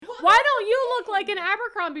you look like an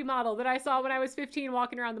Abercrombie model that I saw when I was 15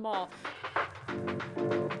 walking around the mall.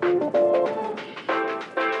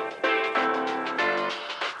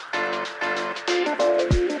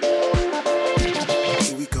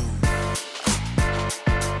 Here we go.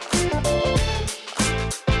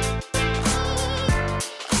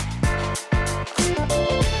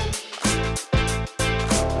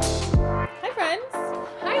 Hi, friends.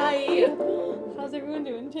 Hi. How's everyone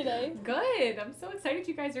doing today? Good. I'm so excited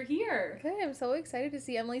you guys are here. Good. I'm so excited to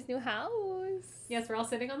see Emily's new house. Yes, we're all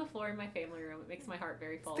sitting on the floor in my family room. It makes my heart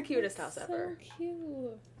very full. It's the cutest house So ever.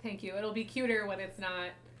 cute. Thank you. It'll be cuter when it's not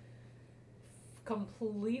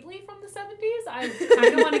completely from the 70s. I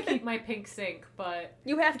kind of want to keep my pink sink, but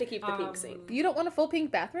You have to keep the pink sink. You don't want a full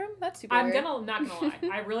pink bathroom? That's super I'm weird. not gonna lie.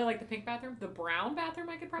 I really like the pink bathroom. The brown bathroom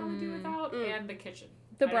I could probably do without, and the kitchen.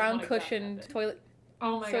 The I just brown want a gut cushioned method. toilet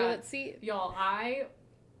Oh my toilet god, seat. y'all! I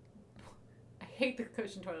hate the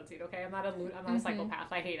cushioned toilet seat. Okay, I'm not a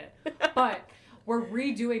psychopath. I hate it. But we're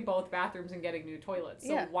redoing both bathrooms and getting new toilets.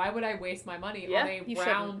 So Yeah. why would I waste my money Yeah, on a you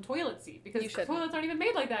brown shouldn't. toilet seat? Because You shouldn't. toilets aren't even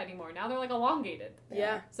made like that anymore. Now they're like elongated.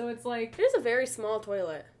 Yeah. So it's like It is a very small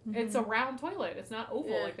toilet. it's a round toilet. It's not oval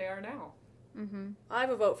Yeah. like they are now. Mm-hmm. I have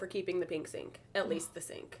a vote for keeping the pink sink. At least the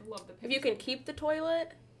sink. I love the pink If you can sink. keep the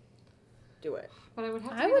toilet, do it. But I would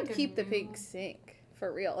have to I be would like a keep the new- pink sink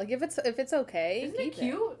for real. Like if it's okay, Isn't keep it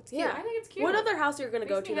cute? It's cute. Yeah. I think it's cute. What other house are you going to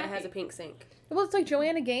go Makes to me that has happy. a pink sink? Well, it's like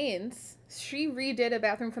Joanna Gaines. She redid a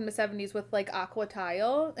bathroom from the 70s with like aqua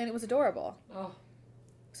tile, and it was adorable. Oh,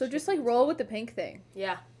 So just like roll with the pink thing.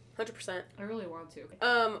 Yeah. 100%. I really want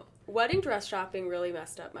to. Wedding dress shopping really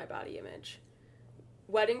messed up my body image.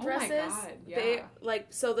 Wedding Oh my dresses, God, they yeah. like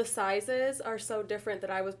so the sizes are so different that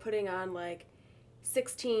I was putting on like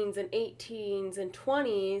 16s and 18s and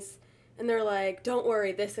 20s, and they're like, don't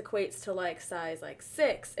worry, this equates to like size like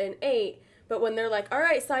 6 and 8. But when they're like, all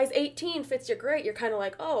right, size 18 fits you great, you're kind of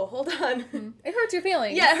like, oh, hold on. It hurts your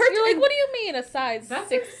feelings. Yeah, it hurts- You're like, it- what do you mean a size That's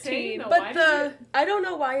 16? insane, though. Why But did I don't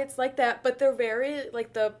know why it's like that, but they're very,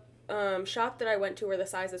 like, the shop that I went to where the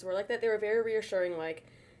sizes were like that, they were very reassuring, like,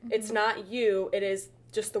 it's not you, it is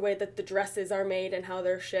just the way that the dresses are made and how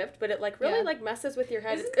they're shipped, but it, like, really, Yeah. like, messes with your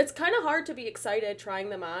head. Isn't- It's kind of hard to be excited trying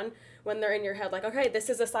them on when they're in your head, like, okay, this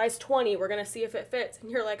is a size 20, we're gonna see if it fits, and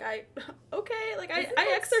you're like, okay, like, Isn't I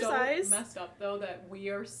that exercise. So messed up though that we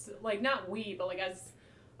are like not we, but like as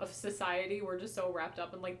a society, we're just so wrapped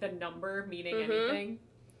up in like the number meaning anything.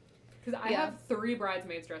 Because I Yeah. have 3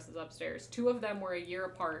 bridesmaids dresses upstairs. 2 of them were a year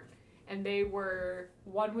apart, and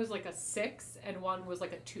one was like a 6 and one was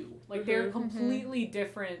like a 2. Like they're completely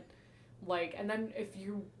different. Like, and then if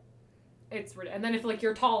like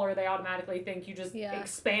you're taller, they automatically think you just Yeah.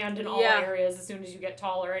 expand in all Yeah. areas as soon as you get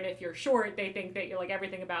taller. And if you're short, they think that you're like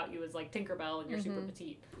everything about you is like Tinkerbell and you're super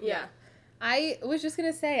petite. Yeah. I was just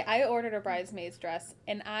gonna say, I ordered a bridesmaid's dress,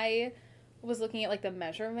 and I was looking at like the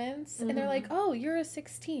measurements, and they're like, oh, you're a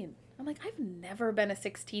 16. I'm like, I've never been a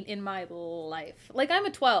 16 in my life. Like, I'm a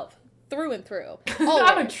 12 through and through. I'm a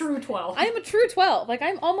Always. true 12. I am a true 12. Like,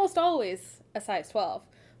 I'm almost always a size 12.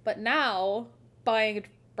 But now, buying a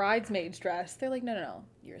bridesmaid's dress, they're like, no,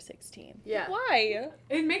 you're a 16. Yeah. Why?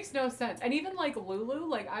 It makes no sense. And even like Lulu,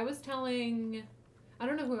 like I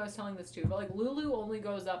don't know who I was telling this to, but like Lulu only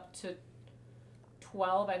goes up to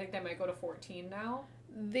 12. I think they might go to 14 now.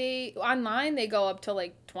 Online, they go up to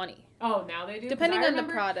like 20. Oh, now they do? 'Cause Depending I on the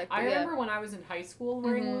remember- product, I yeah. remember when I was in high school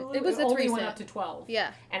wearing Lulu, It was only recent. went up to 12.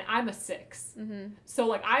 Yeah. And I'm a 6. Mm-hmm. So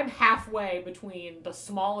like I'm halfway between the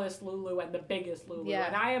smallest Lulu and the biggest Lulu. Yeah.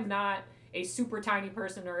 And I am not a super tiny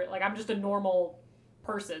person or like I'm just a normal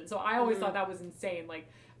person. So I always thought that was insane. Like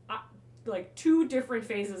 2 different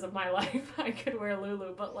phases of my life I could wear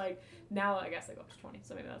Lulu, but like now I guess I go up to 20.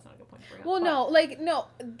 So maybe that's not a good point for you. Well, they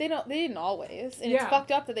didn't always. And it's Yeah.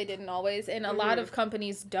 fucked up that they didn't always. And a lot of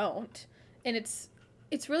companies don't. And it's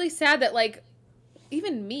really sad that, like,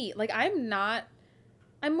 even me, like, I'm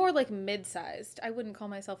more, like, mid-sized. I wouldn't call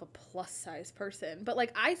myself a plus-size person. But,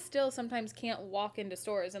 like, I still sometimes can't walk into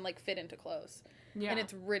stores and, like, fit into clothes. Yeah. And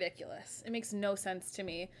it's ridiculous. It makes no sense to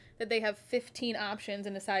me that they have 15 options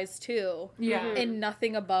in a size 2 Yeah. and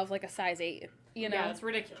nothing above, like, a size 8. You know? Yeah, it's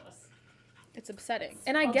ridiculous. It's upsetting.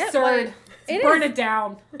 And I get Absurd. why... It Burn is. it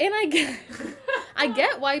down. And I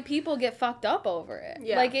get why people get fucked up over it.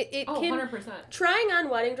 Yeah. Like, it Oh, can... 100%. Trying on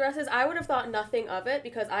wedding dresses, I would have thought nothing of it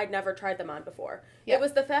because I'd never tried them on before. Yeah. It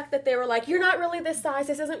was the fact that they were like, you're not really this size,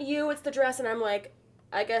 this isn't you, it's the dress, and I'm like,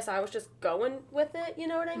 I guess I was just going with it, you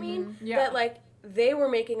know what I mean? Yeah. That, like, they were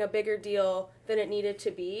making a bigger deal than it needed to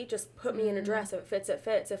be. Just put me in a dress. If it fits, it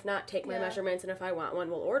fits. If not, take my measurements, and if I want one,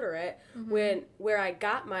 we'll order it. Where I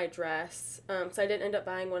got my dress, so I didn't end up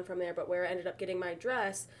buying one from there, but where I ended up getting my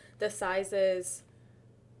dress, the sizes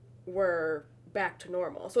were back to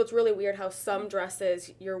normal. So it's really weird how some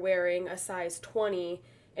dresses you're wearing a size 20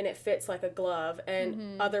 and it fits like a glove,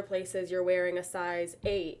 and other places you're wearing a size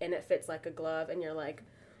 8 and it fits like a glove, and you're like,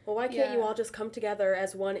 well, why can't you all just come together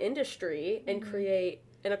as one industry and create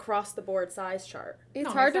an across-the-board size chart? It's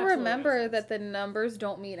hard to remember that the numbers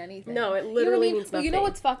don't mean anything. No, it literally means nothing. You know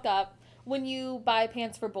what's fucked up? When you buy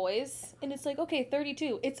pants for boys, and it's like, okay,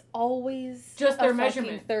 32. It's always just their a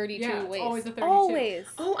measurement. 32 yeah, waist. Always a 32. Always.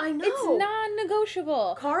 Oh, I know. It's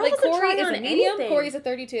non-negotiable. Carl like doesn't Corey try is on a medium, anything. Corey's a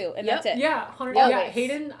 32, and that's it. Yeah, 100. Always. Yeah,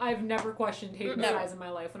 Hayden, I've never questioned Hayden's Never. size in my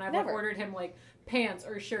life. When I've Never. ordered him like pants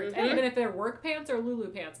or shirts, and even if they're work pants or Lulu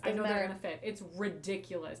pants, I know matter. they're gonna fit. It's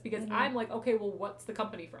ridiculous because I'm like, okay, well, what's the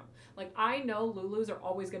company from? Like, I know Lulus are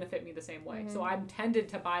always gonna fit me the same way, so I'm tended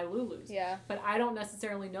to buy Lulus. Yeah. But I don't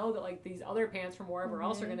necessarily know that like these other pants from wherever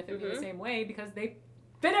else are gonna fit me the same way because they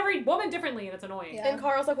fit every woman differently, and it's annoying. Yeah. And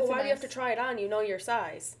Carl's like, well, It's a why do you have to mess. try it on? You know your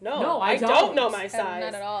size. No, I don't don't. know my size.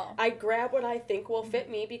 Not at all. I grab what I think will fit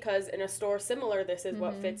me because in a store similar, this is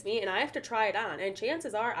what fits me, and I have to try it on. And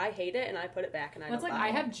chances are I hate it, and I put it back, and I It's don't like buy I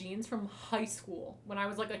it. have jeans from high school when I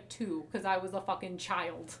was like a 2 because I was a fucking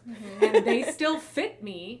child, and they still fit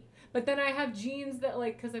me. But then I have jeans that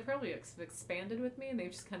like because they probably expanded with me and they've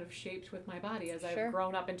just kind of shaped with my body as Sure. I've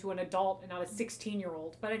grown up into an adult and not a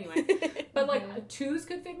 16-year-old. But anyway, but like 2s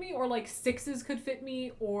could fit me or like 6s could fit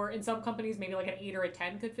me or in some companies maybe like an 8 or a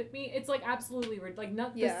 10 could fit me. It's like absolutely like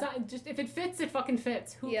not just if it fits, it fucking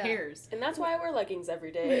fits. Who cares? And that's why I wear leggings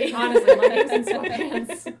every day. Honestly, leggings and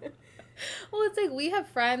sweatpants. Well, it's like we have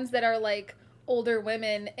friends that are like older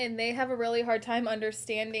women, and they have a really hard time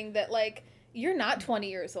understanding that like you're not 20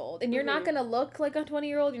 years old, and you're not going to look like a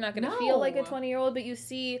 20-year-old. You're not going to feel like a 20-year-old, but you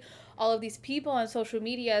see all of these people on social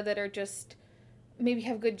media that are just maybe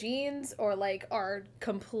have good genes or like are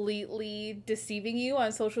completely deceiving you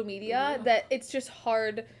on social media that it's just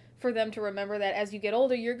hard for them to remember that as you get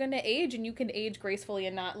older, you're going to age, and you can age gracefully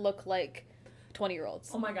and not look like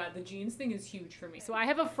 20-year-olds. Oh my god, the jeans thing is huge for me. So I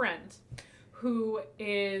have a friend who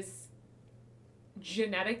is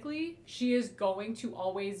genetically, she is going to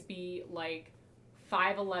always be like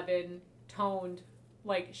 5'11", toned,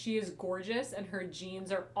 like she is gorgeous, and her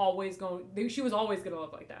genes are always she was always going to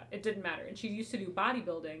look like that. It didn't matter. And she used to do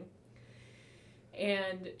bodybuilding,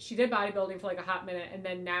 and she did bodybuilding for like a hot minute, and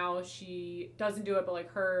then now she doesn't do it, but like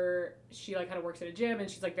she like kind of works at a gym,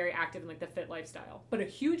 and she's like very active in like the fit lifestyle. But a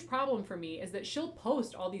huge problem for me is that she'll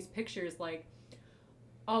post all these pictures like,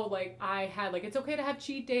 oh, like, I had, like, it's okay to have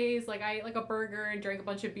cheat days, like, I ate, like, a burger and drank a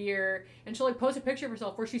bunch of beer, and she'll, like, post a picture of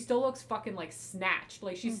herself where she still looks fucking, like, snatched,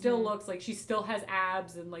 like, she still looks like she still has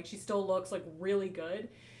abs, and, like, she still looks, like, really good,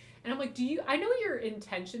 and I'm like, I know your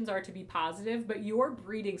intentions are to be positive, but you're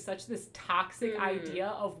breeding such this toxic idea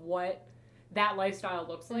of what that lifestyle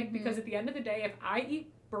looks like, because at the end of the day, if I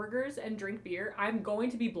eat burgers and drink beer, I'm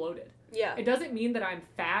going to be bloated. Yeah. It doesn't mean that I'm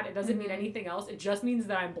fat, it doesn't mean anything else, it just means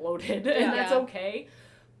that I'm bloated, and that's okay.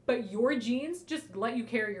 But your genes just let you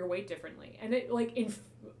carry your weight differently. And it, like,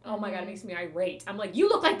 oh my god, it makes me irate. I'm like, you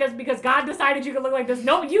look like this because God decided you could look like this.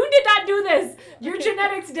 No, you did not do this. Your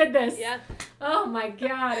genetics did this. Yeah. Oh my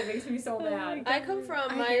god, it makes me so mad. I come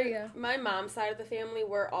from my mom's side of the family.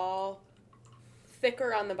 We're all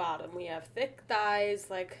thicker on the bottom. We have thick thighs,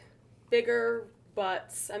 like bigger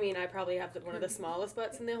butts. I mean, I probably have one of the smallest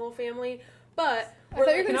butts in the whole family. But I thought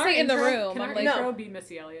you were Can going to our say in the intro- room. Can I'm our like, intro be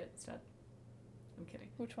Missy Elliott instead? I'm kidding.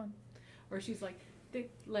 which one? Or she's like,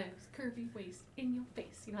 thick legs, curvy waist, in your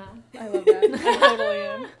face, you know? I love that. I totally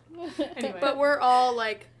am. Anyway. But we're all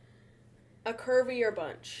like a curvier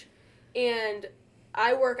bunch. And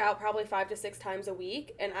I work out probably 5 to 6 times a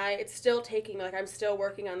week, and it's still I'm still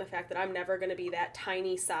working on the fact that I'm never going to be that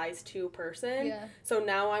tiny size 2 person. Yeah. So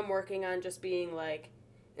now I'm working on just being like,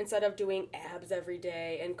 instead of doing abs every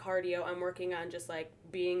day and cardio, I'm working on just like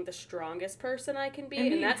being the strongest person I can be. And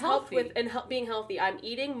being that's healthy. helped with being healthy. I'm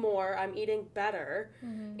eating more, I'm eating better,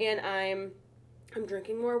 and I'm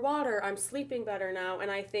drinking more water, I'm sleeping better now, and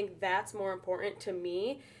I think that's more important to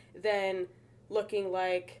me than looking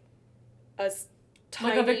like a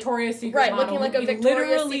tiny, like a Victoria's Secret right, model. looking like a who Victoria's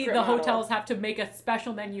literally, Secret the model. hotels have to make a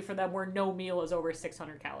special menu for them where no meal is over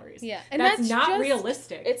 600 calories. Yeah, and that's that's not just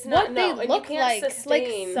realistic. It's not, what no, they and look you can't like.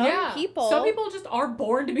 sustain. Like some people just are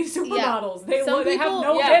born to be supermodels. They Some they have people-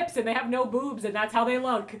 no yeah. hips and they have no boobs, and that's how they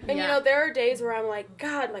look. And Yeah. you know, there are days where I'm like,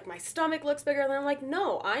 God, like my stomach looks bigger, and I'm like,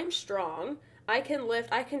 no, I'm strong. I can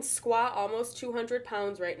lift. I can squat almost 200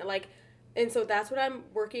 pounds right now. Like, And so that's what I'm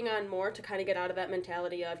working on more to kind of get out of that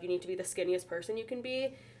mentality of you need to be the skinniest person you can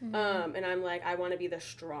be. And I'm like, I want to be the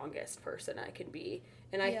strongest person I can be.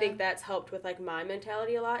 And I think that's helped with like my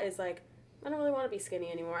mentality a lot is like, I don't really want to be skinny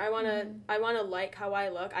anymore. I want to like how I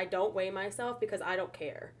look. I don't weigh myself because I don't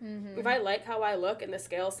care. If I like how I look and the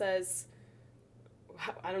scale says,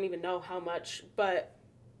 I don't even know how much, but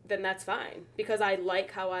then that's fine because I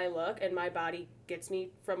like how I look and my body gets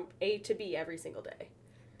me from A to B every single day.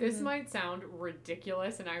 This might sound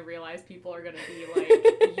ridiculous, and I realize people are going to be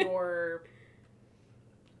like,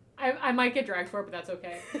 I might get dragged for it, but that's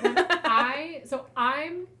okay.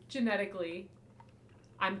 I'm genetically,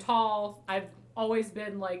 I'm tall. I've always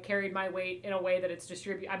been, like, carried my weight in a way that it's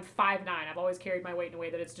distributed. I'm 5'9". I've always carried my weight in a way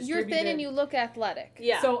that it's distributed. You're thin and you look athletic.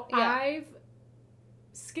 Yeah. So I've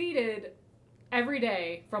skated every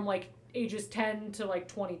day from, like, ages 10 to, like,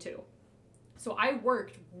 22. So I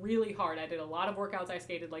worked really hard. I did a lot of workouts. I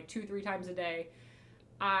skated like 2-3 times a day.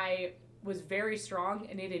 I was very strong,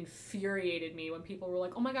 and it infuriated me when people were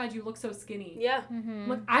like, "Oh my God, you look so skinny." Yeah. I'm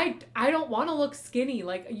like, I don't want to look skinny.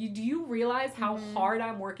 Like, do you realize how hard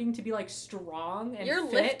I'm working to be like strong and You're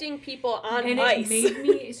fit? Lifting people on and ice. it made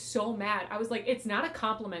me so mad. I was like, it's not a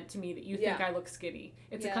compliment to me that you think Yeah. I look skinny.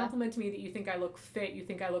 It's a compliment to me that you think I look fit, you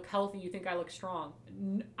think I look healthy, you think I look strong.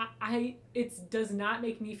 It does not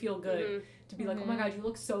make me feel good to be like, oh my God, you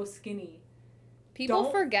look so skinny. People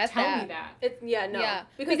Don't forget tell that. me that. Yeah.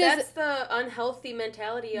 Because that's the unhealthy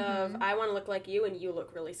mentality of I want to look like you and you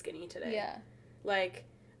look really skinny today. Yeah. Like,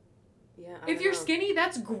 if you're skinny,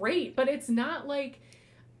 that's great, but it's not like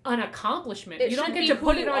an accomplishment. It you don't should get be to who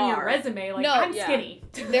put it you on your are. resume like, No, I'm yeah. skinny.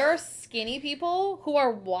 There are skinny people who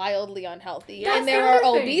are wildly unhealthy. That's And there the are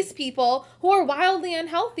other thing. obese people who are wildly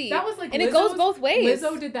unhealthy. That was like and it goes Lizzo's- both ways.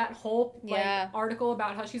 Lizzo did that whole Yeah. article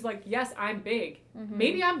about how she's like, yes, I'm big.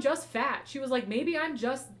 Maybe I'm just fat. She was like, maybe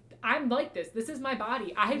I'm like this. This is my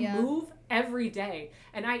body. I move every day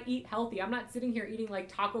and I eat healthy. I'm not sitting here eating like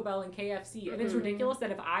Taco Bell and KFC. And it's ridiculous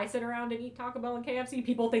that if I sit around and eat Taco Bell and KFC,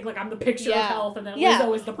 people think like I'm the picture of health and that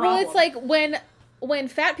Lizzo is the problem. Well, it's like when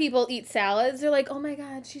fat people eat salads, they're like, oh my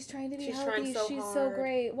God, she's trying to be healthy. She's so hard.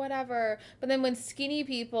 great, whatever. But then when skinny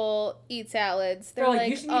people eat salads, they're like,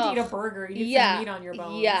 you should need to eat a burger. You need some meat on your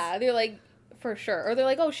bones. Yeah, they're like, for sure. Or they're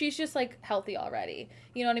like, oh, she's just like healthy already.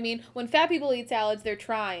 You know what I mean? When fat people eat salads, they're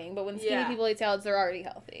trying. But when skinny people eat salads, they're already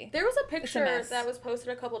healthy. There was a picture mess. that was posted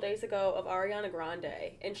a couple days ago of Ariana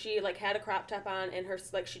Grande, and she like had a crop top on, and her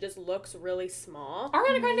like she just looks really small.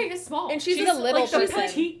 Ariana Grande is small. And she's a little like person. a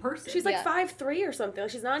petite person. She's like 5'3" or something.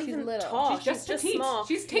 She's not even little. tall. She's just petite. small.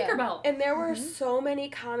 She's Tinkerbell. And there were so many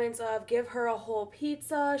comments of give her a whole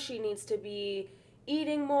pizza. She needs to be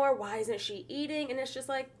eating more. Why isn't she eating? And it's just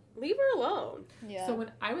like, leave her alone. Yeah. So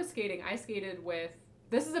when I was skating, I skated with,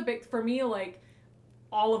 this is a big, for me, like,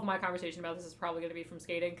 all of my conversation about this is probably going to be from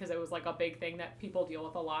skating because it was like a big thing that people deal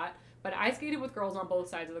with a lot. But I skated with girls on both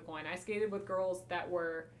sides of the coin. I skated with girls that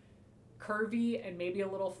were curvy and maybe a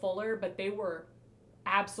little fuller, but they were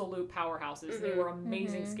absolute powerhouses. They were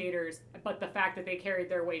amazing skaters, but the fact that they carried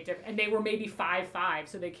their weight different, and they were maybe 5'5",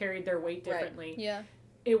 so they carried their weight differently. Yeah.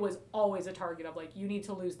 It was always a target of like, you need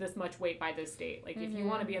to lose this much weight by this date. Like, if you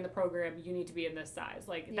want to be in the program, you need to be in this size.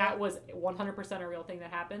 Like, that was 100% a real thing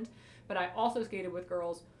that happened. But I also skated with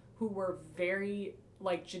girls who were very,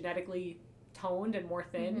 like, genetically toned and more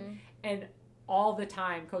thin. And all the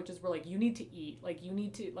time, coaches were like, you need to eat. Like, you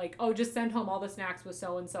need to, like, oh, just send home all the snacks with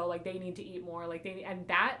so-and-so. Like, they need to eat more. Like, and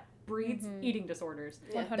that breeds eating disorders.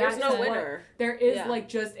 Yeah. That's There's no what- winner. There is like,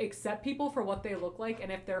 just accept people for what they look like,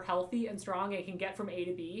 and if they're healthy and strong and can get from A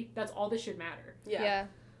to B, that's all that should matter. Yeah.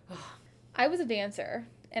 I was a dancer,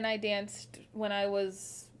 and I danced when I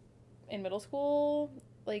was in middle school,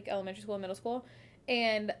 like elementary school and middle school,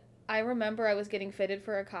 and I remember I was getting fitted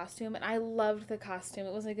for a costume, and I loved the costume.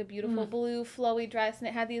 It was like a beautiful blue flowy dress, and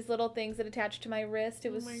it had these little things that attached to my wrist.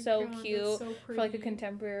 It was so cute for like a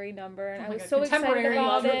contemporary number, and I was so excited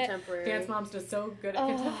about it. Dance Moms does so good at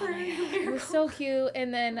contemporary. It was so cute.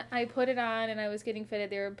 And then I put it on, and I was getting fitted.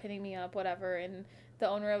 They were pinning me up, whatever. And the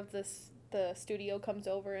owner of the studio comes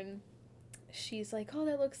over, and she's like, "Oh,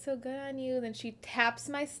 that looks so good on you." Then she taps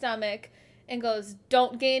my stomach and goes,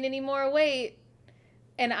 "Don't gain any more weight."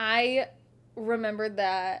 And I remembered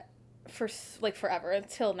that for like forever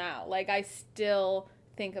until now. Like, I still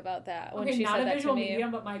think about that when she not said a that visual to me.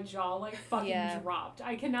 medium, but my jaw like fucking dropped.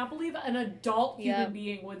 I cannot believe an adult human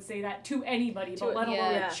being would say that to anybody, but let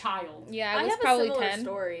alone a child. Yeah, I was have probably a similar 10.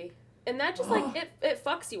 story. And that just like it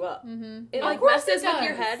fucks you up. Mm-hmm. It Of like course messes it with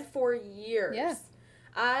your does. head for years. Yeah.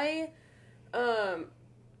 I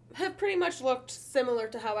have pretty much looked similar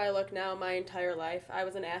to how I look now my entire life. I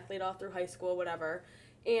was an athlete all through high school, whatever.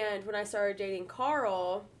 And when I started dating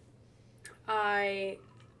Carl, I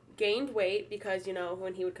gained weight because, you know,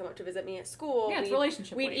 when he would come up to visit me at school, Yeah, it's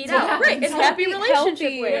relationship we'd weight. eat Yeah. out. Right, it's happy relationship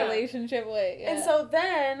healthy weight. relationship weight. Yeah. And so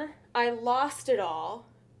then I lost it all.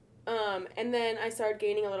 And then I started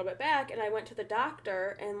gaining a little bit back, and I went to the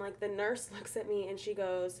doctor, and, like, the nurse looks at me, and she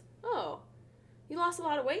goes, "Oh, you lost a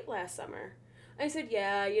lot of weight last summer." I said,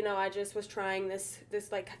 "Yeah, you know, I just was trying this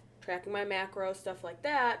like, tracking my macros, stuff like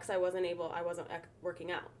that, because I wasn't working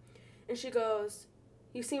out." And she goes,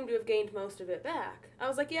 "You seem to have gained most of it back." I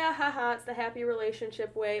was like, "Yeah, haha, it's the happy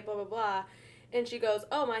relationship weight, blah, blah, blah." And she goes,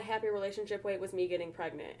 "Oh, my happy relationship weight was me getting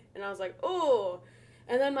pregnant." And I was like, "Oh."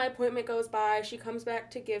 And then my appointment goes by. She comes back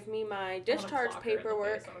to give me my discharge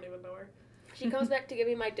paperwork. I don't even know her. She comes back to give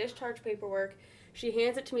me my discharge paperwork. She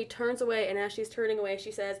hands it to me, turns away, and as she's turning away,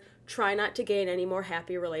 she says, "Try not to gain any more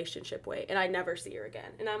happy relationship weight." And I never see her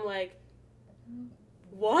again. And I'm like,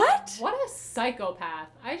 what? What a psychopath.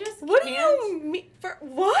 I just What do can't. you mean? For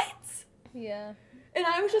what? yeah. And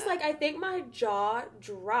I was just like, I think my jaw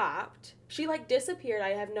dropped. She, like, disappeared. I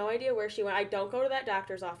have no idea where she went. I don't go to that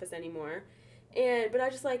doctor's office anymore. But I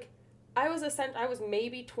just, like, I was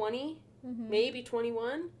maybe 20, maybe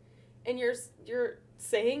 21, and you're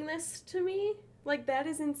saying this to me? Like, that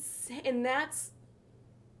is insane. And that's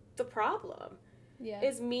the problem. Yeah.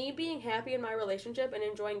 Is me being happy in my relationship and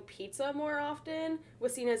enjoying pizza more often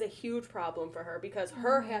was seen as a huge problem for her because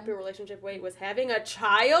her happy relationship weight was having a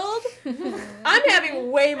child. I'm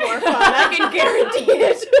having way more fun. I can guarantee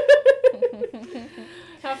it.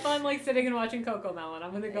 Have fun, like, sitting and watching Coco Melon.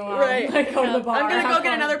 I'm gonna go out Right. and, like, go to the bar. I'm gonna have go get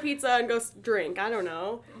fun. another pizza and go drink. I don't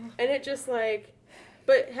know. And it just, like,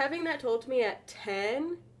 but having that told to me at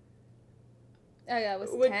 10 Oh, yeah, it was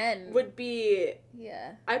 10. would be,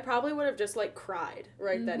 yeah. I probably would have just, like, cried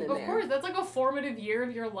right then and Of there. course, that's like a formative year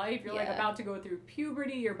of your life. You're like Yeah. about to go through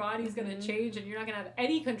puberty. Your body's gonna change, and you're not gonna have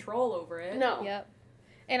any control over it. No. Yep.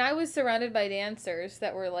 And I was surrounded by dancers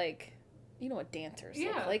that were like, you know what dancers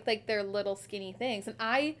Yeah. look like they're little skinny things. And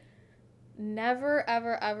I never,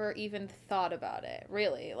 ever, ever even thought about it,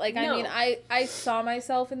 really. Like, I No. mean, I saw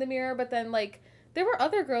myself in the mirror, but then, like, there were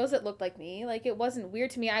other girls that looked like me. Like, it wasn't weird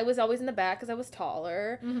to me. I was always in the back because I was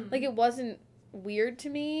taller. Mhm. Like, it wasn't weird to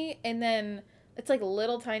me. And then it's like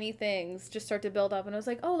little tiny things just start to build up. And I was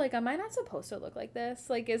like, oh, like, am I not supposed to look like this?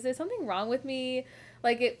 Like, is there something wrong with me?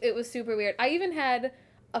 Like, it was super weird. I even had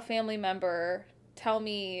a family member tell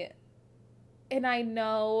me, and I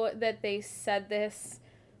know that they said this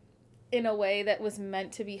in a way that was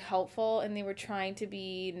meant to be helpful and they were trying to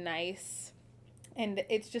be nice. And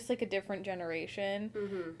it's just like a different generation.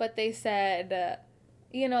 Mm-hmm. But they said,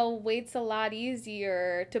 you know, weight's a lot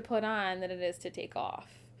easier to put on than it is to take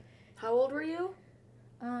off. How old were you?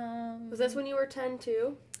 Was this when you were 10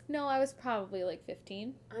 too? No, I was probably like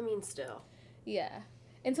 15. I mean, still. Yeah.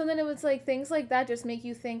 And so then it was like things like that just make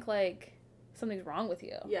you think like something's wrong with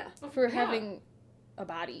you Yeah. for Yeah. having a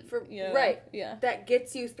body. You know? Right. Yeah. That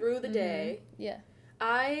gets you through the day. Yeah.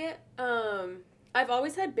 I've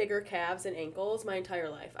always had bigger calves and ankles my entire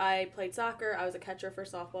life. I played soccer. I was a catcher for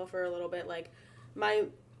softball for a little bit. Like, my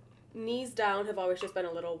knees down have always just been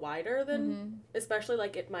a little wider than, especially,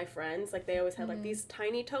 like, my friends. Like, they always had, like, these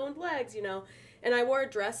tiny toned legs, you know. And I wore a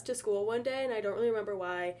dress to school one day, and I don't really remember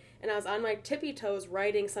why. And I was on my tippy toes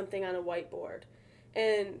writing something on a whiteboard.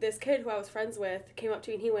 And this kid who I was friends with came up to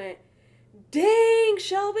me, and he went, "Dang,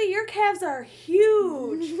 Shelby, your calves are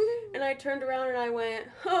huge." And I turned around and I went,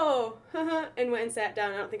 "Oh," and went and sat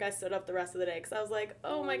down. I don't think I stood up the rest of the day because I was like,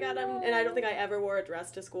 oh my God. And I don't think I ever wore a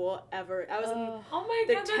dress to school, ever. I was in Oh my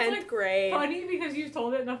the god, that's 10th like grade. funny because you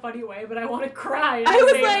told it in a funny way, but I want to cry. At I the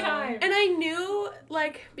was same like, time. and I knew,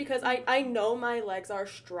 like, because I know my legs are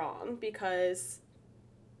strong because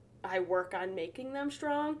I work on making them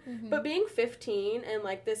strong. But being 15 and,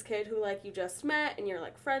 like, this kid who, like, you just met and you're,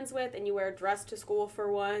 like, friends with and you wear a dress to school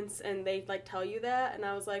for once and they, like, tell you that. And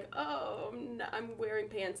I was like, oh, I'm wearing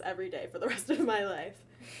pants every day for the rest of my life.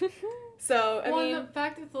 So, I mean, the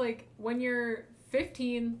fact is, like, when you're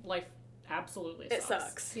 15, life absolutely sucks. it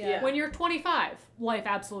sucks. Yeah. Yeah. When you're 25, life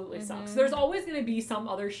absolutely sucks. There's always going to be some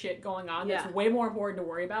other shit going on that's Yeah. way more important to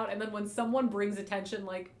worry about. And then when someone brings attention,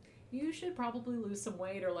 like, you should probably lose some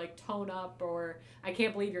weight or, like, tone up or I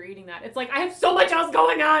can't believe you're eating that. It's like, I have so much else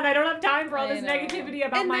going on. I don't have time for all I this know. negativity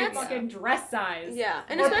about And my that's- fucking dress size. Yeah.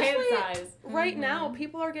 And or especially pant size. right now,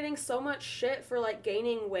 people are getting so much shit for, like,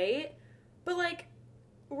 gaining weight. But, like,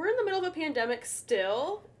 we're in the middle of a pandemic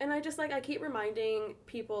still. And I just, like, I keep reminding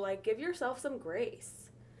people, like, give yourself some grace.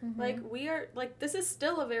 Like, we are, like, this is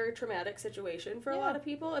still a very traumatic situation for a lot of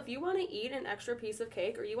people. If you want to eat an extra piece of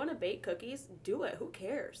cake or you want to bake cookies, do it. Who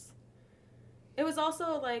cares? It was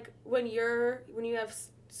also like when you have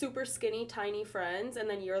super skinny, tiny friends, and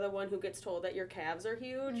then you're the one who gets told that your calves are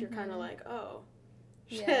huge. You're kind of like, oh,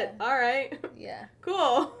 shit. Yeah. All right, Yeah.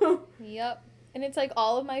 cool. Yep. And it's like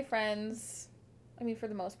all of my friends, I mean, for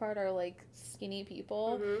the most part, are like skinny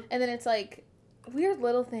people. Mhm. And then it's like weird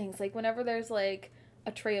little things. Like whenever there's like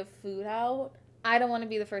a tray of food out, I don't want to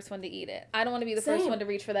be the first one to eat it. I don't want to be the first Same. one to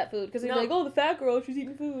reach for that food because they're No. like, oh, the fat girl, she's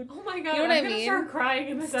eating food. Oh my god, You know what I'm I gonna mean? start crying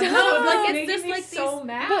in this Stop. episode. Like, It's it's just making me like so these-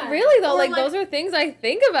 mad. But really though, Or, like like- those are things I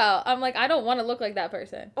think about. I'm like, I don't want to look like that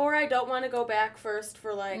person. Or I don't want to go back first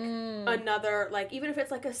for like Mm. another, like even if it's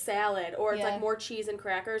like a salad or it's Yeah. like more cheese and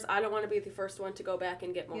crackers, I don't want to be the first one to go back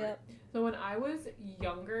and get more. Yep. So when I was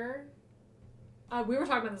younger, we were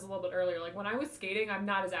talking about this a little bit earlier. Like when I was skating, I'm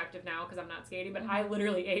not as active now because I'm not skating, but I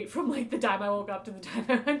literally ate from like the time I woke up to the time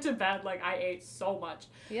I went to bed. Like I ate so much.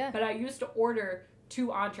 Yeah. But I used to order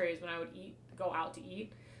 2 entrees when I would go out to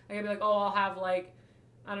eat. Like I'd be like, oh, I'll have like,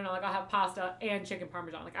 I don't know, like I'll have pasta and chicken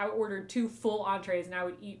parmesan. Like I ordered 2 full entrees and I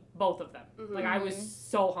would eat both of them. Like I was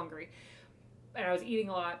so hungry. And I was eating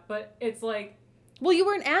a lot. But it's like, Well, you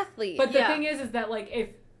were an athlete. but the Yeah. thing is that like if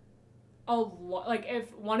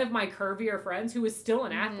one of my curvier friends who was still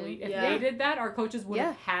an athlete, if Yeah. they did that, our coaches would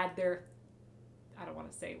have Yeah. had their. I don't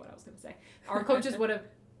want to say what I was going to say. Our coaches would have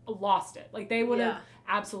lost it. Like they would have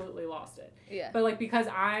absolutely lost it. yeah. But like because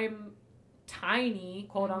I'm tiny,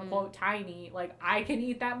 quote unquote tiny, like I can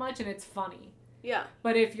eat that much and it's funny. Yeah.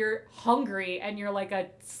 But if you're hungry and you're like a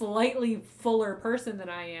slightly fuller person than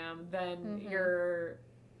I am, then you're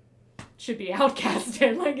should be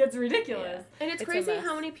outcasted. Like it's ridiculous. And it's It's a crazy mess.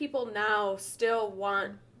 how many people now still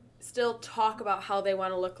talk about how they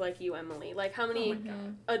want to look like you, Emily. Like how many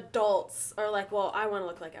adults are like, well, I want to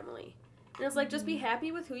look like Emily. And it's like, just be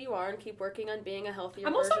happy with who you are and keep working on being a healthier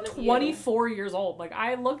I'm also version of you. 24 years old. Like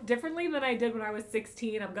I look differently than I did when I was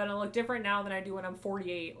 16. I'm gonna look different now than I do when I'm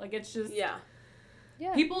 48. Like it's just Yeah.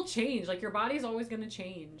 Yeah. people change. Like your body's always gonna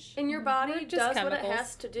change. And your body We're does just what it chemicals.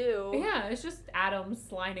 has to do. Yeah, it's just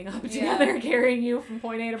atoms lining up Yeah. together, carrying you from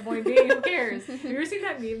point A to point B. Who cares? Have you ever seen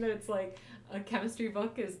that meme that it's like a chemistry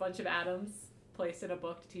book is a bunch of atoms placed in a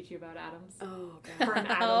book to teach you about atoms? Oh, For God. an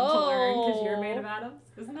atom to learn because you're made of atoms.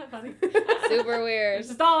 Isn't that funny? Super weird. It's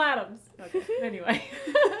just all atoms. Okay. Anyway.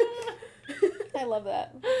 I love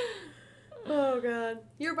that. Oh, God.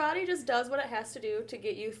 Your body just does what it has to do to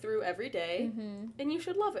get you through every day, and you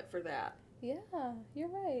should love it for that. Yeah, you're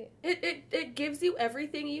right. It gives you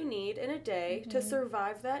everything you need in a day to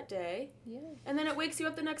survive that day, Yeah. and then it wakes you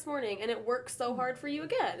up the next morning, and it works so hard for you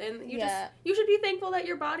again, and Yeah. you should be thankful that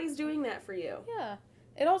your body's doing that for you. Yeah.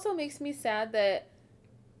 It also makes me sad that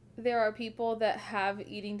there are people that have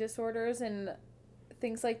eating disorders and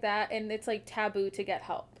things like that, and it's like taboo to get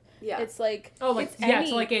help. Yeah. It's like Oh, like it's yeah, any,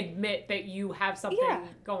 to like admit that you have something Yeah,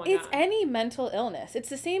 going it's on. any mental illness. It's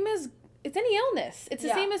the same as it's any illness. It's the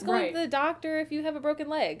Yeah, same as going right. to the doctor if you have a broken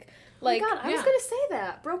leg. Like oh my God, I was yeah. gonna say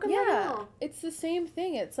that. Broken leg and yeah, all. it's the same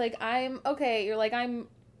thing. It's like you're like I'm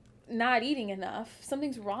not eating enough.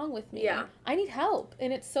 Something's wrong with me. Yeah. I need help.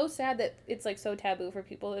 And it's so sad that it's like so taboo for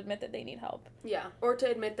people to admit that they need help. Yeah, or to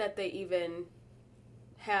admit that they even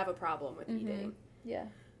have a problem with eating. Yeah.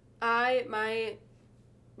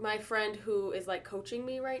 My friend who is like coaching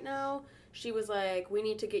me right now, she was like, we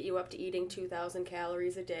need to get you up to eating 2,000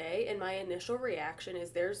 calories a day. And my initial reaction is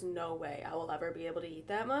there's no way I will ever be able to eat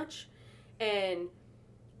that much. And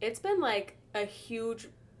it's been like a huge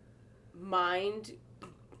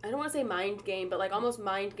I don't want to say mind game, but like almost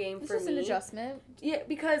mind game It's for just me. an adjustment. Yeah,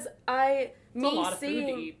 because a lot of food to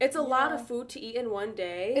seeing eat. it's a lot Yeah. of food to eat in one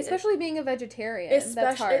day. Especially being a vegetarian. That's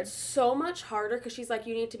Especially, hard. it's so much harder because she's like,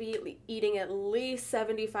 you need to be eating at least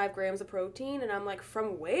 75 grams of protein, and I'm like,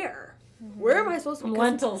 from where? Where am I supposed to? From 'cause-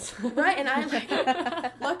 lentils. Right, and I'm like,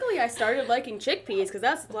 luckily I started liking chickpeas because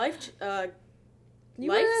that's You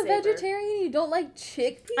were a lifesaver. vegetarian? You don't like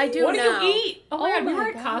chickpeas? I do What do now. you eat? Oh my Oh god, we my were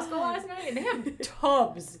at Costco God. last night and they have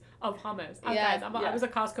tubs of hummus. Yeah, Guys, yeah. I was a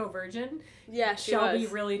Costco virgin. Yeah, she Shelby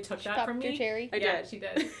was. really took that Popped from your me. cherry. I Yeah, did. she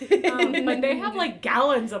did. But they have like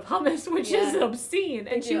gallons of hummus, which is Yeah. obscene.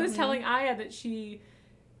 And They she do. was telling Aya that she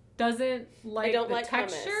doesn't like don't the like hummus.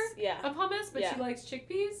 texture Yeah. of hummus, but Yeah. she likes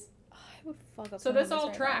chickpeas. I would fuck up So some this hummus all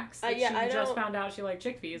right tracks. That yeah, I she just don't- found out she liked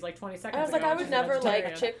chickpeas like 20 seconds I was ago. like, I and would she's a never like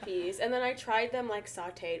vegetarian. chickpeas, and then I tried them like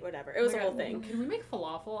sautéed, whatever. It was Oh a my whole God, thing. Can we make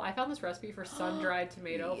falafel? I found this recipe for sun-dried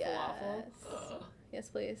tomato Yes. falafel. Ugh. now. Yes,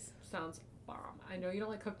 please. Sounds bomb. I know you don't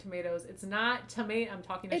like cooked tomatoes. It's not tomato. I'm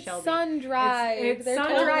talking to It's Shelby. sun-dried. It's They're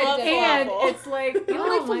sun-dried, love totally and falafel. it's like You don't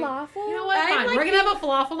oh like my- falafel? You know what? I Fine. like We're gonna have a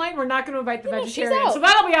falafel night. And we're not gonna invite the No, she's vegetarians, out. so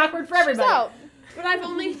that'll be awkward for She's everybody. out. But I've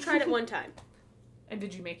only tried it one time. And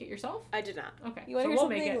did you make it yourself? I did not. Okay. You want to hear we'll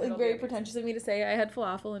something make it. like It'll very be amazing. pretentious of me to say? I had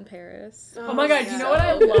falafel in Paris. Oh my god, you know what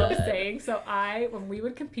I So love good. saying? So when we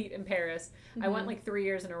would compete in Paris, I went like 3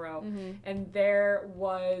 years in a row, and there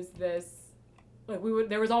was this, like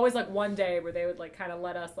there was always like one day where they would like kind of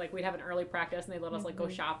let us, like we'd have an early practice and they let us like go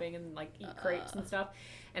shopping and like eat crepes and stuff.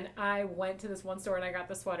 And I went to this one store and I got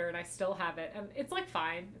the sweater and I still have it. And it's like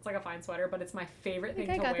fine. It's like a fine sweater, but it's my favorite thing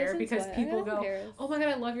to wear because people go, oh my god,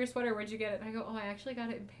 I love your sweater. Where'd you get it? And I go, oh, I actually got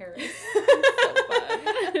it in Paris. So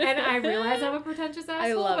fun. And I realize I'm a pretentious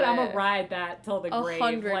asshole, love but I'm it. gonna ride that till the grave.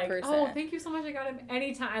 100%. Like, oh, thank you so much. I got it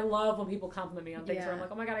anytime. I love when people compliment me on things where I'm Yeah.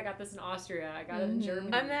 like, oh my god, I got this in Austria. I got it in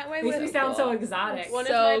Germany. I'm that way Makes with me sound so cool. exotic. one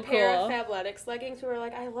So of my pair of cool. Fabletics leggings who were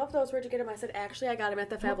like, I love those. Where'd you get them? I said, actually, I got them at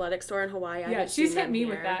the Fabletics store in Hawaii. I Yeah, haven't she's seen hit them me here.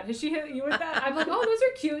 with that. Has she hit you with that? I'm like, oh, those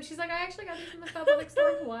are cute. She's like, I actually got these from the Fabletics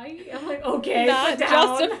store in Hawaii. I'm like, okay, Not sit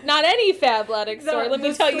down. just not any Fabletics store. Let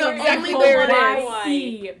me tell you store exactly in where it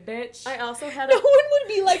Hawaii, is. bitch. I also had No a one would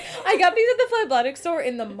be like, I got these at the Fabletics store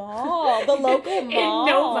in the mall, the local mall.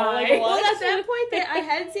 Novi. Like, well, what? at that point, I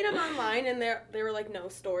hadn't seen them online, and they were like no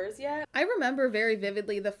stores yet. I remember very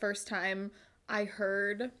vividly the first time I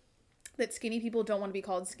heard that skinny people don't want to be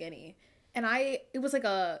called skinny. And it was like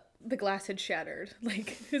the glass had shattered.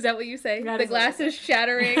 Like, is that what you say? That The is what I glass say. is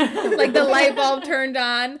shattering. Like the light bulb turned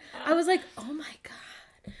on. I was like, oh my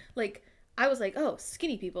God. Like, I was like, oh,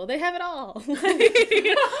 skinny people, they have it all.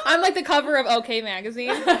 I'm like the cover of OK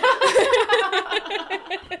Magazine.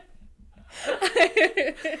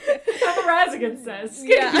 Razzigan says,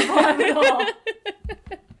 skinny Yeah. people have it all.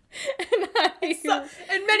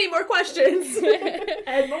 And many more questions.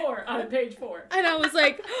 And more on page 4. And I was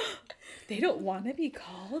like, they don't want to be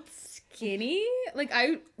called skinny? Like,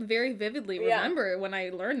 I very vividly remember when I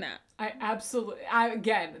learned that.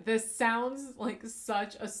 Again, this sounds like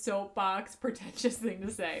such a soapbox pretentious thing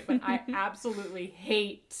to say, but I absolutely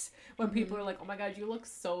hate when people are like, oh my god, you look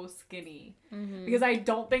so skinny. Because I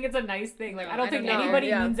don't think it's a nice thing. Like, No, I don't I think don't either. anybody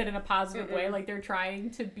Yeah. means it in a positive way. Like, they're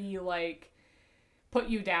trying to be like, put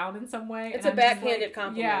you down in some way. It's and a I'm just backhanded like,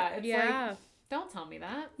 compliment. Yeah, it's Yeah. like, don't tell me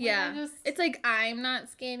that. Like, Yeah. I just... It's like, I'm not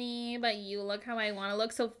skinny, but you look how I want to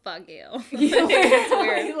look, so fuck you. Yeah, It's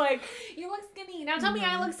weird. You're like, you look skinny. Now tell me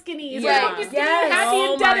I look skinny. It's Yeah. like, you're skinny, Yes. happy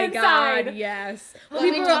Oh and dead my inside. God, yes. Let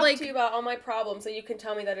me People talk are like, to you about all my problems so you can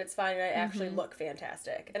tell me that it's fine and I actually look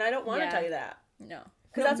fantastic. And I don't want to Yeah. tell you that. no.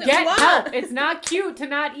 Because that's what Get you want. help. It's not cute to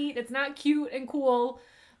not eat. It's not cute and cool.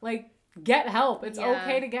 Like, get help. It's Yeah.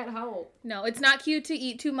 okay to get help. No, it's not cute to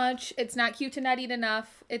eat too much. It's not cute to not eat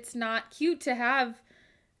enough. It's not cute to have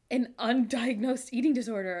an undiagnosed eating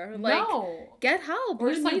disorder. Like, No. get help. Or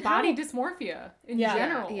You just like need body help. dysmorphia in Yeah.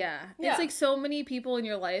 general. Yeah. Yeah. It's like so many people in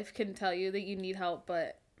your life can tell you that you need help,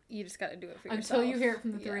 but you just got to do it for yourself. Until you hear it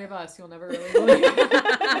from the three of us, you'll never really believe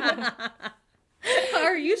it.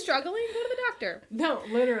 Are you struggling? Go to the doctor. No,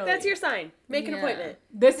 literally. That's your sign. Make an Yeah. appointment.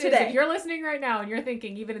 This is, today. if you're listening right now and you're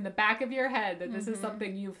thinking, even in the back of your head, that this is Mm-hmm.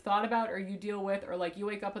 something you've thought about or you deal with, or like you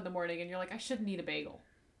wake up in the morning and you're like, I shouldn't eat a bagel.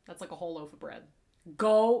 That's like a whole loaf of bread.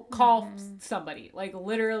 Go call Mm-hmm. somebody. Like,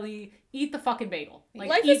 literally, eat the fucking bagel. Like,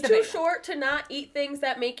 Life eat is the too bagel. short to not eat things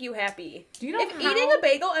that make you happy. Do you know If how... eating a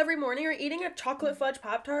bagel every morning or eating a chocolate fudge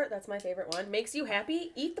Pop-Tart, that's my favorite one, makes you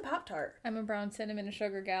happy, eat the Pop-Tart. I'm a brown cinnamon and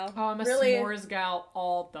sugar gal. Oh, I'm a Really? s'mores gal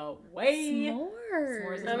all the way.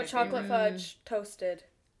 S'mores. is I'm my a chocolate fudge toasted.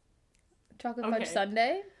 Chocolate Okay. fudge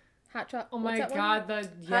sundae. Hot chocolate. Oh my god, the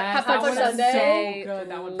yes, hot that fudge one is sundae. so good.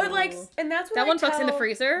 That one. But like, and that's what That I one fucks in the tell-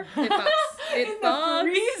 freezer. It fucks. It in fucks. the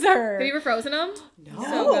freezer. Have you ever frozen them? No.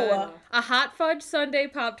 So good. A hot fudge sundae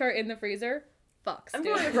Pop-Tart in the freezer. Fucks. I'm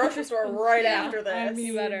dude. going to the grocery store right Yeah. after this. I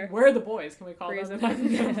mean, better. where are the boys? Can we call Freeze them?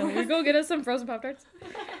 it. We go get us some frozen Pop-Tarts.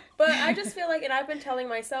 But I just feel like, and I've been telling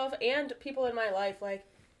myself and people in my life, like,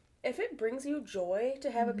 if it brings you joy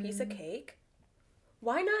to have a piece of cake,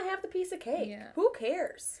 why not have the piece of cake? Yeah. Who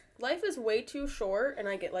cares? Life is way too short, and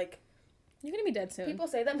I get like, You're gonna be dead soon. people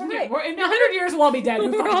say that, but Yeah, right. we're, in 100 years, we'll all be dead.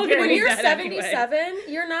 Who We're all fucking gonna When be cares? you're dead anyway.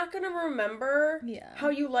 77, you're not going to remember Yeah. how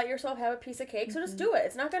you let yourself have a piece of cake, so just do it.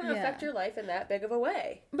 It's not going to Yeah. affect your life in that big of a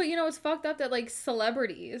way. But you know, it's fucked up that like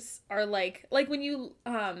celebrities are like when you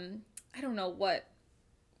I don't know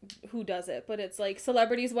who does it, but it's like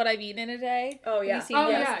celebrities what I've eaten in a day. Oh, Have yeah. you seen Oh,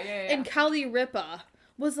 those? yeah. And Kelly Ripa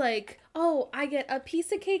was like, "Oh, I get a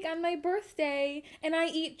piece of cake on my birthday, and I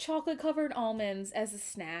eat chocolate covered almonds as a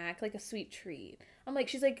snack, like a sweet treat." I'm like,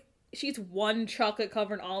 she's one chocolate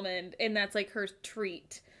covered almond, and that's like her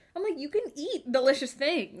treat. I'm like, you can eat delicious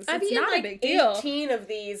things. I've It's eaten not like a big deal. 18 of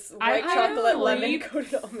these I white chocolate have lemon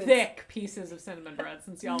coated almonds. thick pieces of cinnamon bread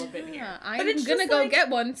since y'all have been here. Yeah, But I'm it's gonna just go like- get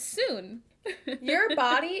one soon. Your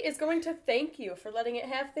body is going to thank you for letting it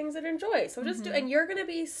have things it enjoys. So just do, and you're gonna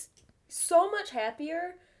be so much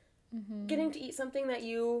happier getting to eat something that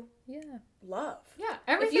you Yeah. love. Yeah, If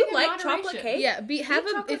everything you in like moderation. chocolate cake, Yeah, have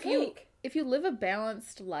a chocolate cake. if you live a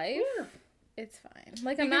balanced life, Yeah. it's fine.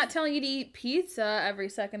 Like I'm not telling you to eat pizza every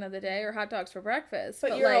second of the day or hot dogs for breakfast,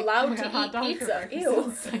 But you're like, allowed Yeah, to hot eat dogs for pizza. breakfast Ew.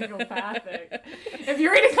 is psychopathic. If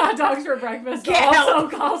you're eating hot dogs for breakfast, Get also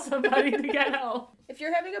help. call somebody to get help. If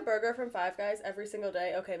you're having a burger from Five Guys every single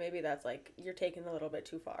day, okay, maybe that's like you're taking a little bit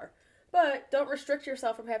too far. But don't restrict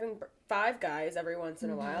yourself from having Five Guys every once in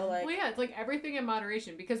a while. Like, Well, yeah, it's like everything in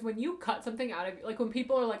moderation. Because when you cut something out of, like when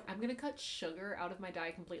people are like, I'm gonna cut sugar out of my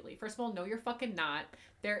diet completely. First of all, no, you're fucking not.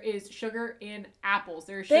 There is sugar in apples.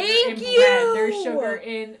 There's sugar Thank in you! bread. There's sugar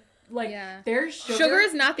in Yeah. there's sugar. Sugar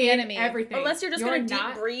is not the in enemy. Everything. unless you're just You're gonna deep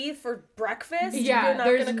not- breathe for breakfast, Yeah, you're not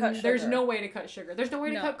there's gonna cut sugar. there's no way to cut sugar. There's no way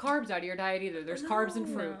to No. cut carbs out of your diet either. There's carbs and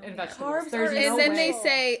fruit and vegetables. Carbs There's are no and then way. they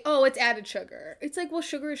say, "Oh, it's added sugar." It's like, well,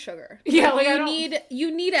 sugar is sugar. Yeah, like, I you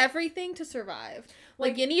don't- need everything to survive.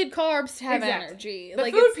 Like you need carbs to have Exactly. energy. The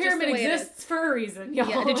like food it's just pyramid the way it is. exists for a reason, y'all.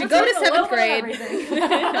 Yeah, did you Let's go to eat a little 7th bit of grade? everything.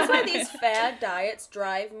 That's why these fad diets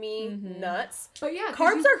drive me nuts. But yeah, 'cause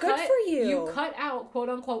Carbs you are good for you. You cut out, quote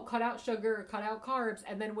unquote, cut out sugar or cut out carbs,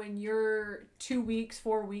 and then when your 2 weeks,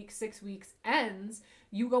 4 weeks, 6 weeks ends,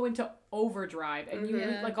 you go into overdrive and you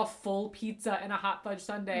eat like a full pizza and a hot fudge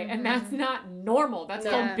sundae, and that's not normal. That's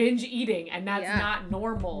No. called binge eating, and that's Yeah. not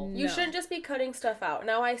normal. You shouldn't just be cutting stuff out.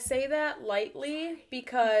 Now, I say that lightly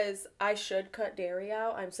because I should cut dairy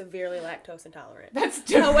out. I'm severely lactose intolerant. That's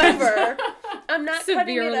different. However, I'm not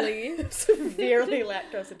Severely. cutting it out. Severely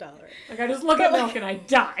lactose intolerant. like I just look at milk and I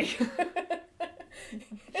die.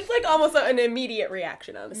 It's like almost an immediate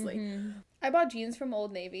reaction, honestly. I bought jeans from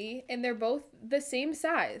Old Navy, and they're both the same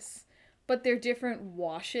size, but they're different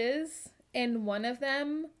washes, and one of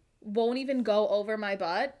them won't even go over my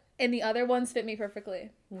butt, and the other ones fit me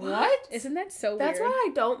perfectly. What? Isn't that so That's weird? why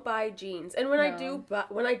I don't buy jeans. And when I No.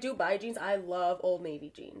 do buy jeans, I love Old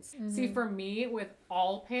Navy jeans. See, for me, with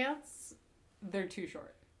all pants, they're too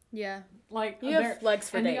short. Yeah. Like You have they're- legs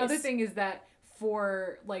for and days. the other thing is that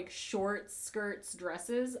for like shorts, skirts,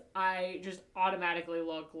 dresses, I just automatically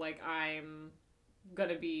look like I'm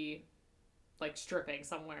gonna be like stripping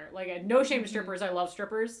somewhere. Like no shame to strippers. I love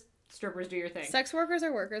strippers. Strippers, do your thing. Sex workers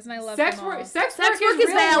are workers, and I love Sex them all. work. Sex Sex work work is is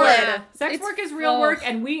real valid. work. Sex It's work is real work, false.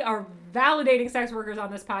 and we are validating sex workers on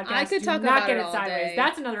this podcast. I could Do talk not about get it it all sideways. day.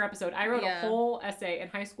 That's another episode. I wrote Yeah. a whole essay in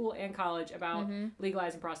high school and college about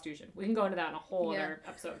legalizing prostitution. We can go into that in a whole Yeah. other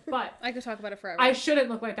episode. But I could talk about it forever. I shouldn't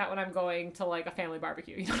look like that when I'm going to like a family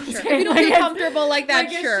barbecue. You know what I'm Sure. saying? If you don't Like, feel it's- comfortable like that,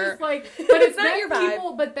 like, it's sure. just like, but it's not not your vibe.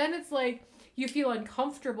 people. But then it's like you feel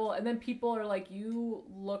uncomfortable, and then people are like, you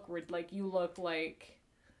look like.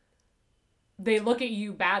 They look at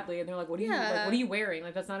you badly, and they're like, "What are you like? Yeah. What are you wearing?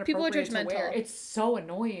 Like that's not People are appropriate to wear." judgmental. It's so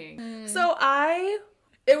annoying. So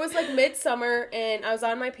it was like midsummer and I was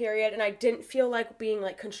on my period and I didn't feel like being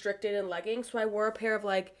like constricted in leggings, so I wore a pair of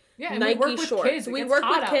like Yeah, and we Nike work with shorts. kids. It We gets work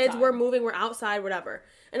hot with kids, outside. we're moving, we're outside, whatever.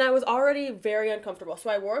 And I was already very uncomfortable.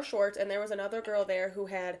 So I wore shorts and there was another girl there who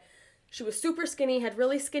she was super skinny, had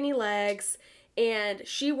really skinny legs, and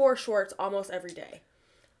she wore shorts almost every day.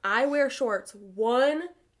 I wear shorts one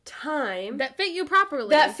time that fit you properly.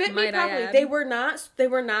 that fit me might I properly. add. They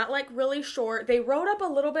were not like really short. They rode up a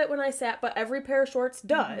little bit when I sat, but every pair of shorts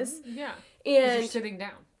does. Yeah, because And you're sitting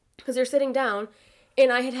down. because you're sitting down,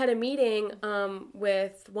 and I had a meeting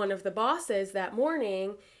with one of the bosses that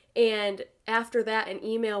morning, and after that an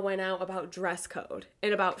email went out about dress code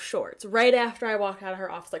and about shorts right after I walked out of her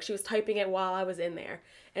office. Like she was typing it while I was in there,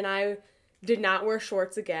 and I did not wear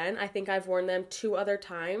shorts again. I think I've worn them 2 other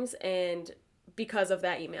times, and because of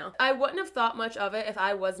that email. I wouldn't have thought much of it if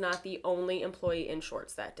I was not the only employee in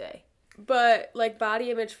shorts that day. But like body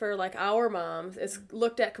image for like our moms is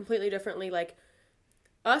looked at completely differently. Like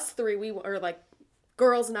us three, or like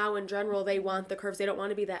girls now in general, they want the curves. They don't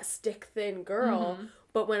want to be that stick thin girl.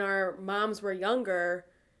 But when our moms were younger,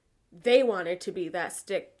 they wanted to be that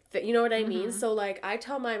stick thin. You know what I mean? So like I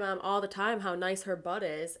tell my mom all the time how nice her butt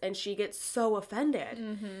is, and she gets so offended.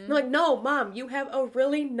 I'm like, no, Mom, you have a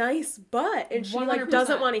really nice butt, and she like 100%.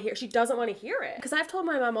 doesn't want to hear. She doesn't want to hear it because I've told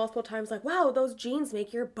my mom multiple times like, wow, those jeans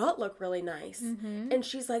make your butt look really nice, and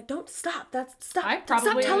she's like, don't stop. Stop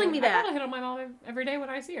telling me I that. probably hit on my mom every day when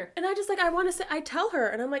I see her. And I just like, I want to say, I tell her,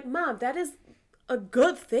 and I'm like, Mom, that is a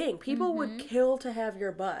good thing. People would kill to have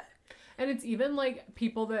your butt. And it's even like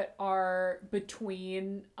people that are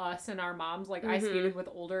between us and our moms. Like I skated with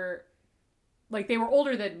older, like they were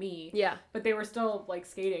older than me. Yeah. But they were still like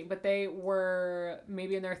skating, but they were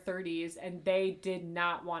maybe in their 30s and they did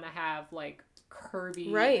not want to have like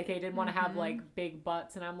curvy, Right. like they didn't want to have like big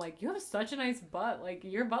butts. And I'm like, you have such a nice butt, like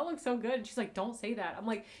your butt looks so good. And she's like, don't say that. I'm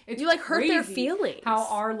like, it's You like hurt their crazy feelings. how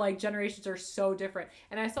our like generations are so different.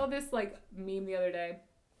 And I saw this like meme the other day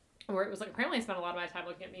where it was like, apparently I spent a lot of my time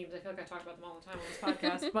looking at memes. I feel like I talk about them all the time on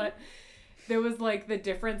this podcast, but there was like the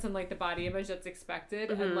difference in like the body image that's expected,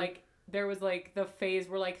 and like there was like the phase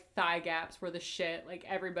where like thigh gaps were the shit, like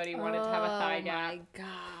everybody wanted to have a thigh gap. Oh my god.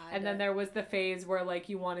 And then there was the phase where like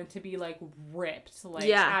you wanted to be like ripped, like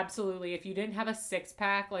Yeah. absolutely, if you didn't have a six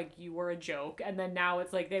pack, like you were a joke. And then now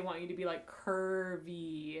it's like they want you to be like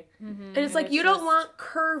curvy. And it's like, it's you don't just- want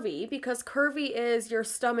curvy, because curvy is your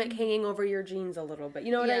stomach hanging over your jeans a little bit.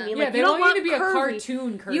 You know what I Yeah. mean? Yeah, Like, they you don't don't want you to be curvy. a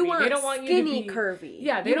cartoon curvy. You want they don't want skinny you to be curvy.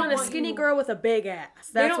 Yeah, they you don't want a want skinny you- girl with a big ass.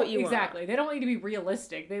 They That's don't, what you exactly. They don't want you to be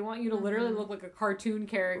realistic. They want you to literally look like a cartoon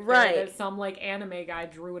character Right. that some like anime guy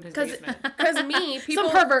drew in his want. basement. Because me, people...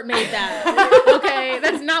 Some pervert made that. Okay,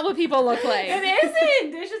 that's not what people look like. It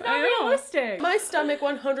isn't. It's just not I know. realistic. My stomach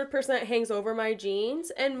 100% hangs over my jeans,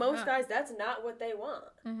 and most guys, that's not what they want.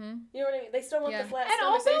 Mm-hmm. You know what I mean? They still want Yeah. the flat And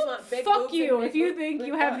stomach. They just also, want big fuck boobs you and if big you boob- think big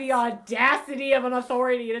you have the butts. audacity of an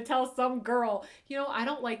authority to tell some girl, you know, I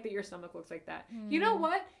don't like that your stomach looks like that. You know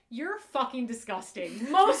what? You're fucking disgusting.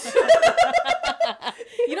 Most.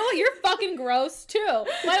 You know what? You're fucking gross too.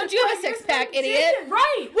 Why don't you have a six pack, idiot?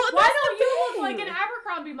 Right. Well, Why that's don't the you look thing. like an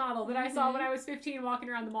Abercrombie model that I saw when I was 15 walking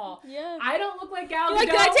around the mall? Yeah. I don't look like Gal Gadot. Like,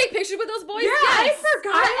 can I take pictures with those boys? Yeah, Yes. I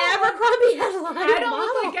forgot I don't Abercrombie had a line I of don't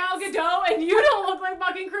look like models. Gal Gadot, and you don't look like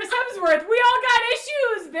fucking Chris Hemsworth. We all got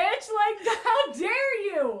issues, bitch. Like, how dare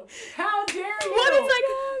you? How dare you? What is like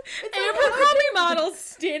Abercrombie models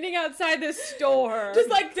standing outside the store? Just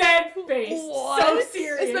like dead face. What? So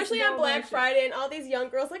serious. Especially No on Black emotion. Friday, and all these young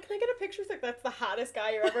girls like, can I get a picture? It's like, that's the hottest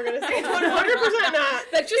guy you're ever gonna see. It's 100% not.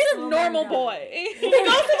 That's just a Oh my normal God. boy. He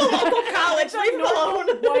goes to the local college. Leave him alone.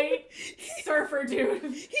 White surfer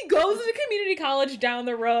dude. He goes to community college down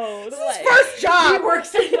the road. Like, First He job.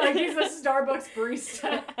 works at, like, he's a Starbucks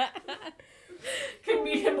barista. Can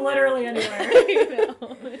meet him literally anywhere. I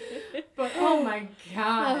know. But oh my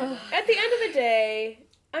god. At the end of the day,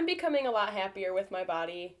 I'm becoming a lot happier with my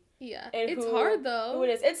body. Yeah, And it's who- hard though. Who it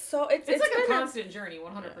is. It's so it's It's like a been constant journey,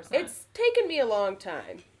 100%. It's taken me a long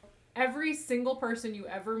time. Every single person you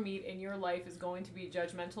ever meet in your life is going to be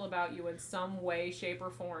judgmental about you in some way, shape,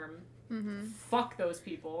 or form. Mm-hmm. Fuck those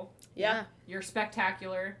people. Yeah. You're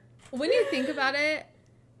spectacular. When you think about it,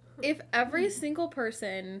 if every single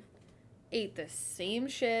person ate the same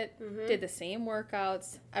shit, did the same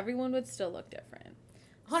workouts, everyone would still look different.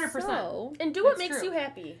 100%. So, And do what It's makes true. you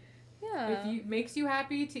happy. yeah. If it makes you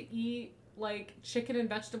happy to eat like chicken and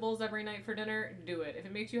vegetables every night for dinner, do it. If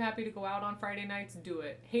it makes you happy to go out on Friday nights, do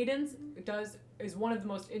it. Hayden's is one of the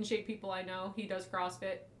most in shape people I know. He does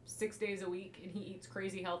CrossFit 6 days a week and he eats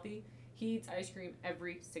crazy healthy. He eats ice cream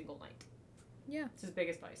every single night. Yeah. It's his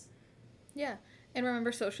biggest vice. Yeah. And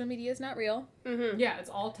remember, social media is not real. Mm-hmm. Yeah, it's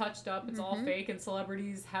all touched up, it's all fake, and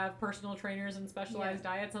celebrities have personal trainers and specialized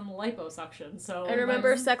diets on liposuction. So And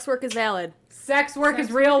remember, sex work is valid. sex work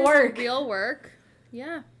is real work. Real work.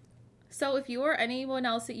 Yeah. So if you or anyone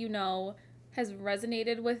else that you know has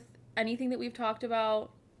resonated with anything that we've talked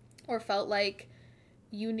about or felt like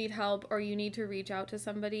you need help or you need to reach out to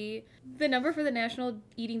somebody, the number for the National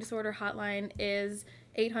Eating Disorder Hotline is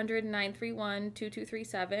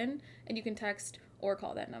 800-931-2237, and you can text or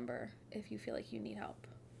call that number if you feel like you need help.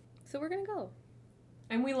 So we're going to go.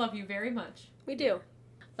 And we love you very much. We do.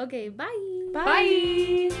 Okay, bye.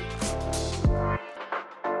 Bye.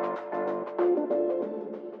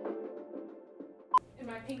 In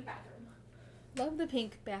my pink bathroom. Love the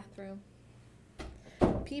pink bathroom.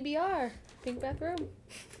 PBR, pink bathroom.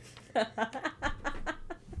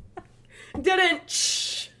 Didn't.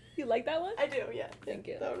 Shh. You like that one? I do, yeah. Thank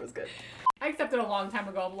you. That one was good. I accepted a long time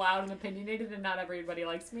ago I'm loud and opinionated and not everybody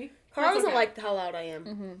likes me. Carl That's doesn't okay. like how loud I am.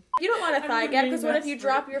 Mm-hmm. You don't want a thigh I'm gap being because what if you desperate.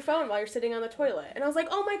 drop your phone while you're sitting on the toilet? And I was like,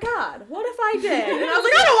 oh my god, what if I did? And I was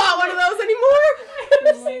like, I don't want one of those anymore.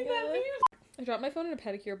 I've seen that meme. I dropped my phone in a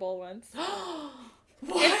pedicure bowl once.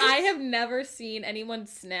 What? And I have never seen anyone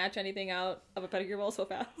snatch anything out of a pedicure bowl so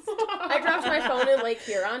fast. I dropped my phone in Lake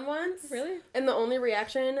Huron once. Really? And the only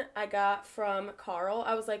reaction I got from Carl,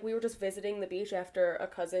 I was like, we were just visiting the beach after a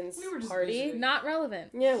cousin's We were just party. visiting. Not relevant.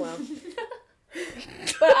 Yeah, well.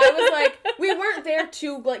 But I was like, we weren't there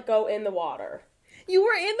to like go in the water. You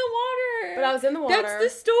were in the water. But I was in the water. That's the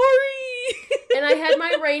story. And I had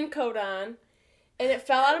my raincoat on. and it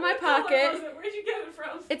fell out of my What color pocket. was it? Where'd you get it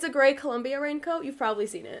from? It's a gray Columbia raincoat. You've probably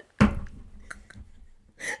seen it.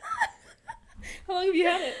 How long have you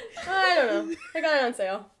had it? I don't know. I got it on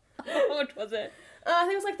sale. How much was it? I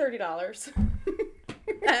think it was like $30.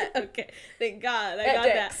 Okay, thank God I At got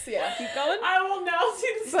Dick's, that. yeah. Keep going. I will now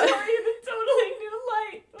see the story in a totally new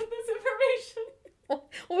light with this information.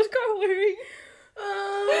 What was Carl wearing?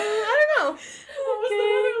 I don't know. What was the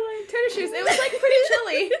other light? Tennis shoes. It was like pretty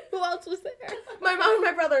chilly. Who else was there? My mom and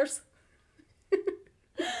my brothers.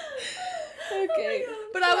 Okay.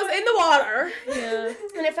 But I was in the water. Yeah.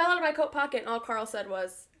 And it fell out of my coat pocket, and all Carl said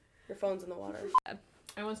was, "Your phone's in the water."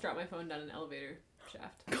 I once dropped my phone down an elevator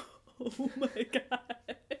shaft. Oh my God.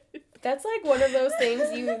 That's like one of those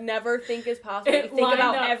things you never think is possible. It You think lined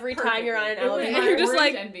about up every time you're on an perfectly. It was elevator. my You're just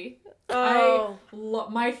Orange like- Envy. Oh.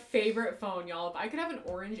 My favorite phone, y'all. If I could have an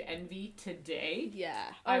Orange Envy today, Yeah.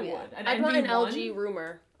 I Oh, yeah. would. An I'd want an NV1? LG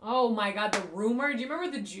Rumor. Oh my God, the Rumor. Do you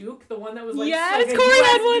remember the Juke? The one that was like, Yes, like a Corey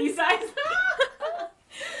had USB size?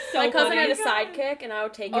 So My cousin funny. had a sidekick, and I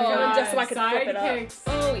would take it Oh, from him just so I God, could flip it up. sidekicks.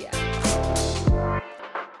 Oh yeah.